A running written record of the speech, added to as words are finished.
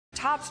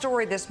Top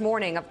story this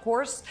morning, of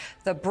course,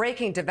 the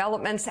breaking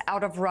developments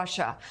out of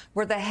Russia,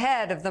 where the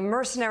head of the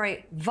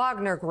mercenary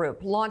Wagner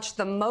group launched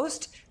the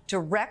most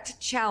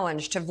direct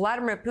challenge to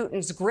Vladimir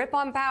Putin's grip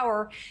on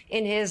power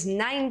in his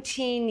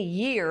 19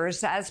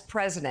 years as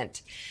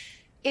president.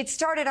 It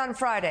started on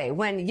Friday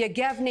when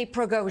Yevgeny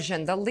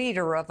Prigozhin, the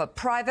leader of a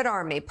private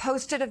army,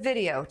 posted a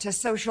video to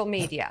social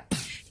media.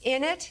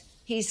 In it,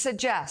 he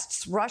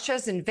suggests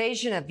Russia's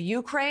invasion of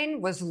Ukraine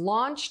was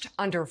launched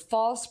under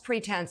false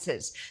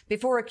pretenses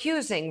before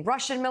accusing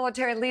Russian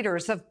military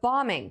leaders of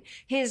bombing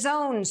his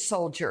own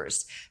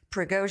soldiers.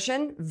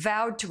 Prigozhin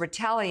vowed to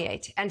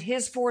retaliate, and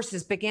his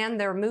forces began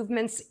their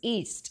movements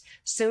east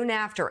soon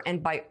after.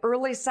 And by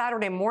early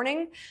Saturday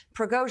morning,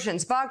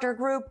 Prigozhin's Wagner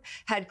group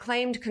had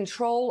claimed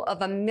control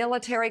of a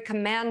military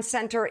command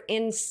center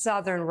in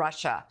southern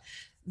Russia.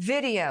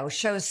 Video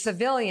shows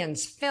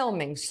civilians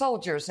filming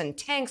soldiers and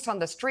tanks on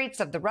the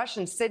streets of the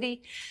Russian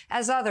city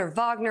as other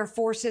Wagner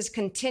forces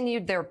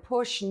continued their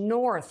push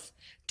north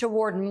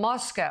toward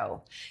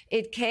Moscow.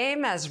 It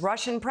came as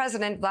Russian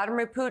President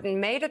Vladimir Putin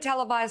made a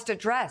televised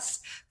address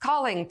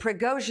calling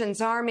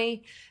Prigozhin's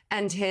army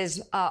and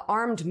his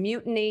armed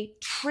mutiny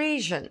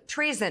treason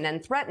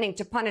and threatening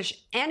to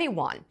punish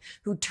anyone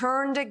who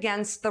turned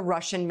against the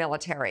Russian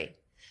military.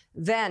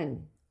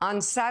 Then, on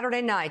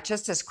Saturday night,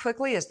 just as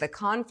quickly as the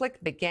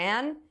conflict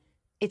began,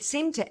 it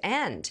seemed to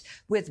end,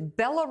 with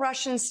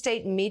Belarusian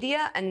state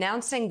media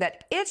announcing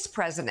that its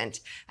president,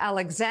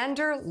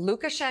 Alexander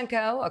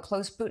Lukashenko, a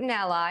close Putin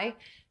ally,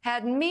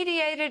 had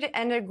mediated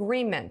an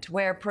agreement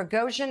where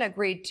Prigozhin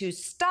agreed to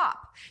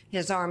stop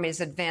his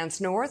army's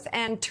advance north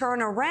and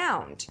turn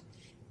around.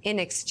 In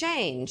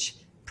exchange,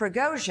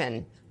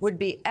 Prigozhin would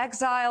be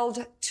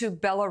exiled to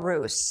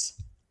Belarus.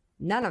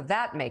 None of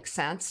that makes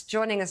sense.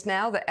 Joining us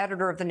now, the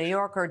editor of The New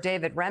Yorker,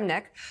 David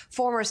Remnick,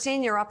 former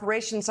senior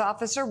operations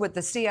officer with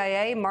the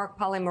CIA, Mark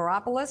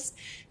Polymeropoulos,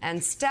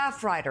 and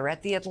staff writer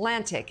at The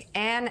Atlantic,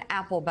 Anne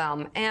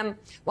Applebaum. Anne,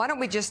 why don't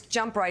we just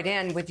jump right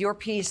in with your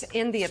piece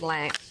in The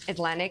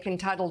Atlantic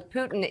entitled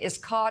Putin is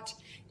Caught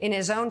in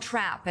His Own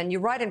Trap. And you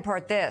write in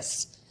part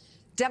this: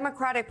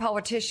 Democratic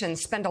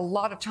politicians spend a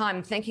lot of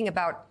time thinking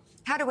about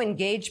how to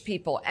engage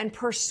people and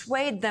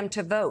persuade them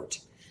to vote.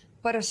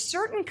 But a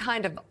certain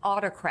kind of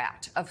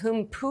autocrat, of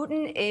whom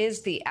Putin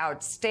is the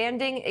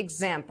outstanding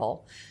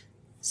example,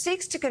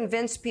 seeks to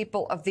convince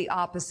people of the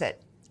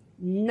opposite: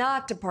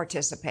 not to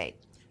participate,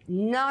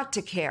 not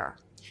to care,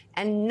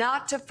 and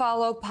not to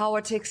follow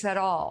politics at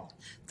all.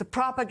 The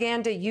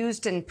propaganda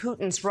used in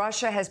Putin's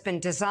Russia has been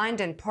designed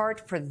in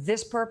part for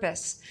this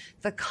purpose: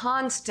 the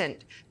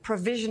constant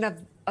provision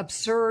of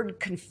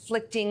absurd,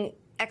 conflicting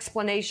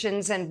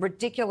explanations and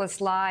ridiculous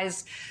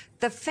lies.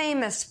 The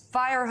famous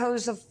fire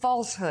hose of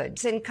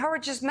falsehoods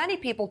encourages many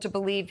people to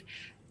believe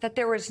that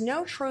there is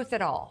no truth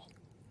at all.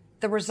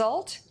 The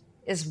result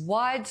is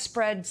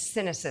widespread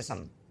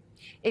cynicism.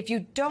 If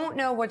you don't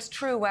know what's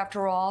true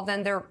after all,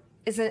 then there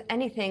isn't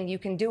anything you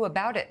can do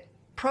about it.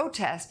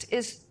 Protest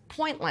is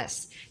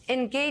pointless.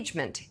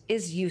 Engagement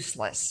is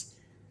useless.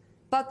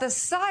 But the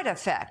side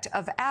effect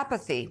of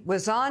apathy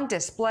was on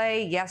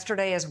display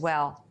yesterday as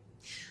well.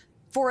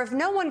 For if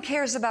no one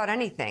cares about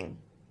anything,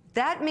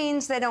 that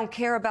means they don't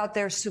care about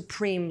their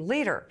supreme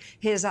leader,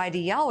 his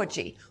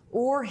ideology,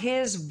 or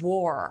his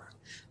war.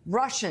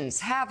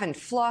 Russians haven't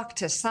flocked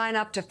to sign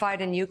up to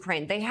fight in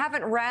Ukraine. They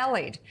haven't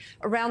rallied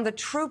around the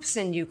troops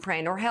in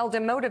Ukraine or held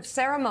emotive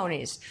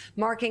ceremonies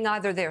marking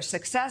either their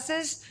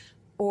successes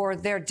or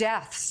their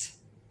deaths.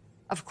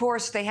 Of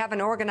course, they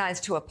haven't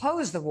organized to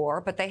oppose the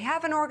war, but they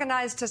haven't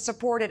organized to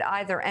support it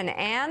either. And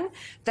Anne,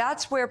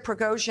 that's where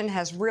Prigozhin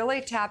has really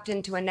tapped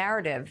into a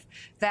narrative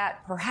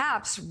that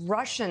perhaps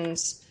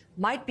Russians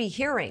might be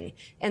hearing,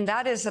 and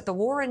that is that the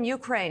war in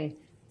Ukraine,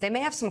 they may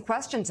have some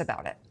questions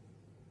about it.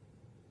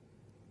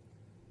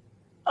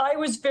 I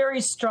was very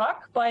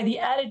struck by the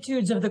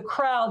attitudes of the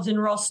crowds in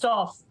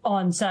Rostov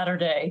on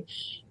Saturday.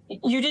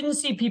 You didn't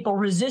see people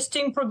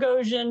resisting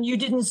Prigozhin. You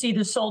didn't see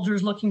the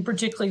soldiers looking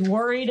particularly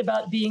worried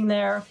about being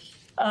there.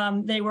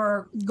 They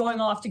were going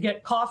off to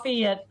get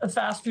coffee at a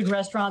fast food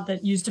restaurant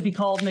that used to be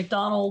called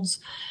McDonald's.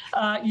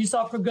 You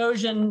saw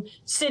Prigozhin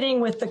sitting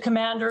with the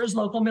commanders,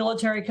 local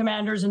military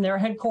commanders in their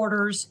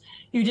headquarters.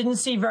 You didn't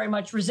see very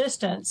much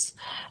resistance.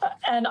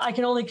 And I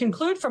can only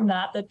conclude from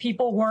that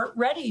people weren't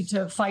ready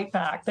to fight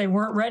back. They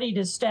weren't ready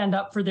to stand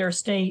up for their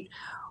state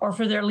or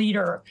for their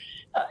leader.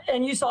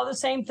 And you saw the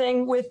same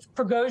thing with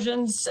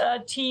Prigozhin's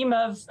team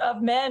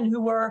of men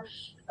who were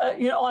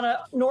on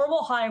a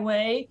normal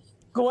highway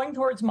going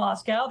towards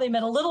Moscow. They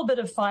met a little bit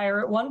of fire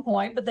at one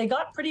point, but they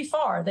got pretty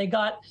far. They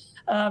got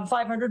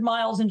 500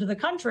 miles into the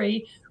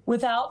country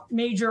without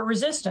major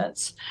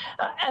resistance.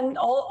 And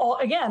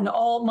again,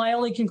 my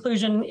only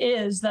conclusion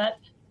is that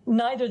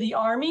neither the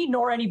army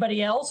nor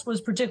anybody else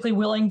was particularly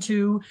willing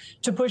to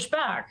push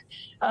back.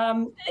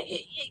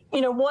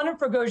 One of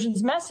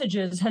Prigozhin's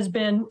messages has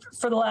been,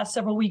 for the last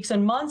several weeks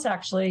and months,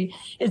 actually,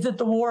 is that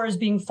the war is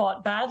being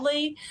fought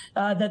badly,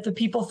 that the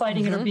people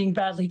fighting it are being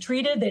badly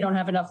treated. They don't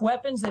have enough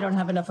weapons. They don't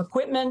have enough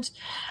equipment.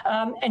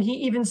 And he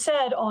even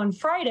said on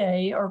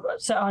Friday, or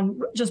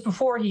just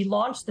before he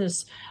launched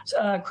this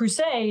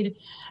crusade,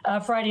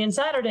 Friday and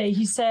Saturday,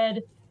 he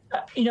said,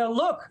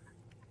 look,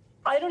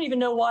 I don't even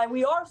know why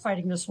we are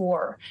fighting this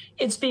war.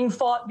 It's being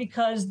fought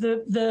because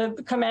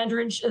the commander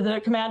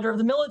of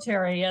the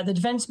military, the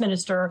defense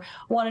minister,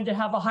 wanted to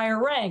have a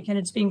higher rank, and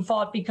it's being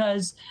fought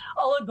because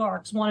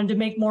oligarchs wanted to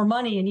make more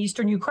money in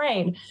eastern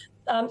Ukraine.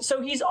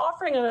 So he's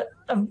offering a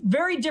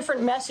very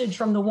different message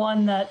from the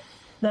one that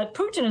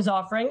Putin is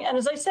offering. And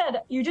as I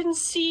said, you didn't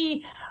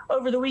see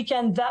over the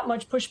weekend that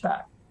much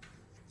pushback.